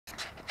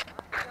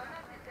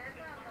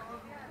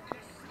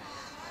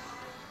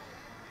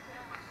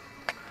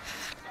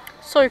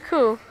so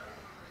cool.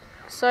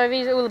 So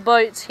these are all the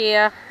boats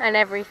here and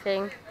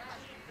everything.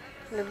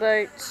 The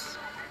boats.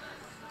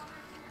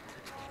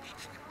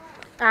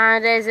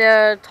 And there's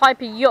a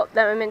type of yacht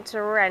that we're meant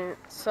to rent,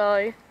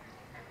 so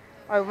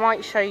I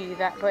might show you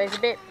that, but it's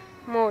a bit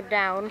more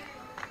down.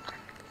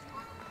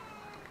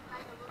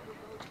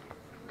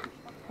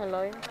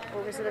 Hello.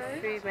 Oh, these are the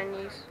food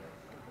menus.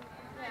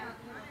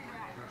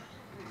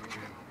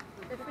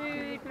 The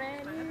food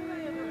menu.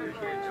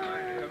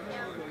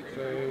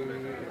 So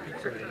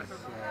pizza is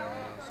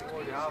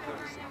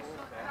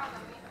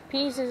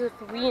Pieces of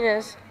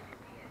wieners.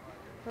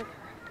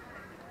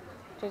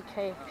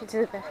 Okay, pizza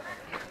the best.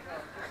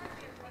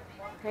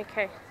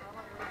 Okay.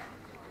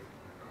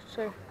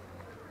 So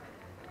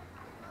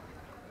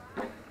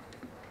I'm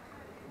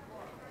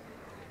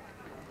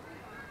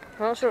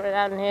not sure what's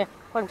down here.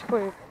 It's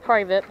probably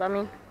private, but I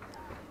mean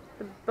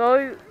the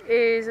boat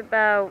is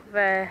about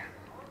there.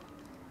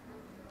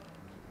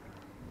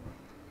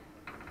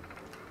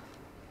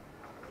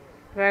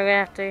 We're gonna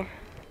have to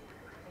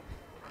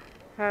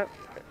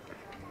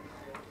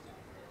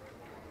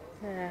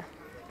yeah.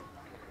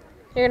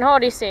 You can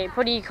hardly see it,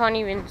 probably you can't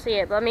even see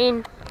it, but I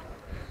mean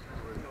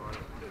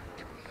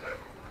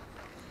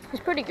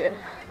it's pretty good.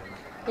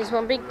 It's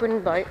one big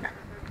wooden boat.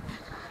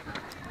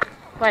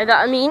 By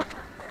that I mean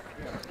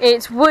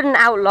it's wooden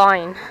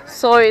outline,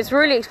 so it's a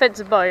really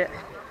expensive boat,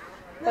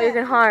 but you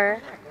can hire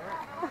it.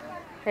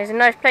 There's a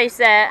nice place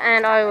there,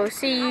 and I will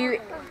see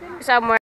you somewhere.